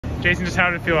Jason, just how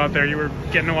did it feel out there? You were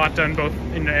getting a lot done both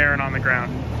in the air and on the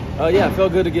ground. Yeah, it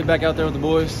felt good to get back out there with the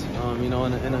boys. In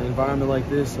an environment like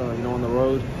this, on the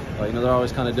road, they're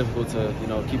always kind of difficult to,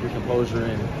 keep your composure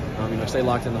and, stay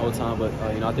locked in the whole time. But,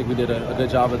 I think we did a good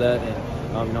job of that.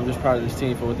 And, I'm just proud of this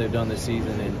team for what they've done this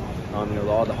season. And,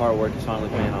 all the hard work is finally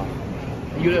paying off.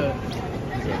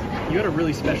 You had a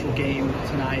really special game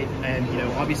tonight, and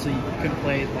obviously you couldn't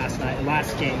play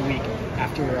last game week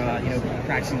after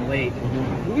practicing late.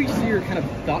 Mm-hmm. What was your kind of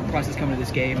thought process coming to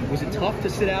this game? Was it tough to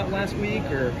sit out last week,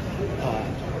 or?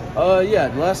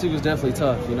 Yeah, last week was definitely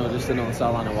tough. Just sitting on the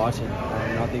sideline and watching.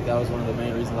 I think that was one of the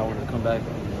main reasons I wanted to come back.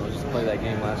 Just play that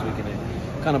game last week, and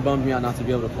it kind of bummed me out not to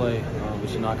be able to play.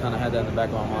 But I kind of had that in the back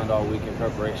of my mind all week in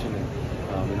preparation,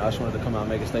 and I just wanted to come out and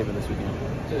make a statement this weekend.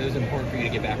 So it was important for you to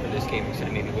get back for this game instead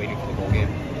of maybe waiting for the bowl game?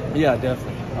 Yeah,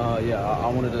 definitely. I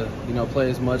wanted to, play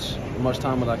as much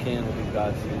time as I can with these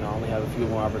guys. I only have a few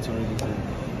more opportunities,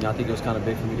 and I think it was kind of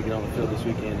big for me to get on the field this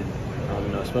weekend,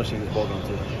 and especially in this bowl game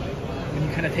too. When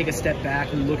you kind of take a step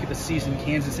back and look at the season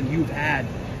Kansas and you've had,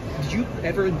 did you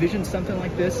ever envision something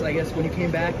like this, I guess, when you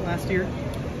came back last year?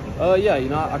 Yeah,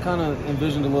 I kind of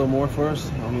envisioned a little more for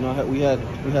us. We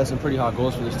had some pretty high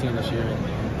goals for this team this year,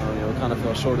 and we kind of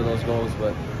fell short of those goals,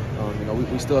 but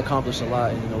we still accomplished a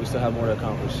lot, and we still have more to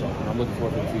accomplish. So I'm looking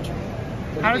forward to the future.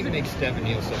 What do you think makes Devin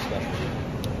Neal so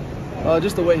special?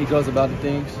 Just the way he goes about the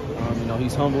things.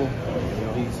 He's humble.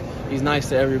 He's nice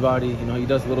to everybody. He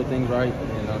does little things right,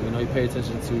 and he pays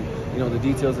attention to the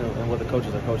details and what the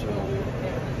coaches are coaching him.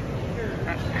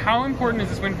 How important is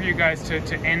this win for you guys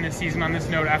to end the season on this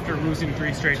note after losing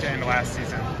 3 straight to end last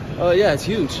season? Yeah, it's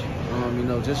huge.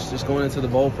 Just going into the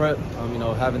bowl prep,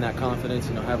 having that confidence,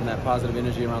 having that positive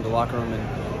energy around the locker room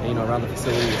and around the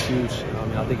facility is huge.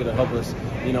 I think it'll help us,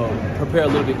 prepare a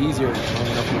little bit easier,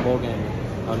 for the bowl game.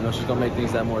 It's just going to make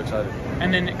things that more exciting.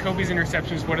 And then Kobe's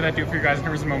interceptions, what did that do for you guys in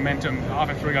terms of momentum? The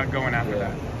offense really got going after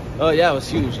that. Yeah, it was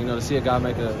huge. To see a guy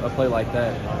make a play like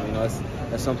that,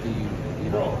 that's something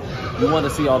you want to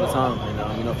see all the time.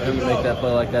 And for him to make that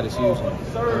play like that is huge. And,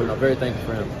 very thankful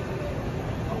for him.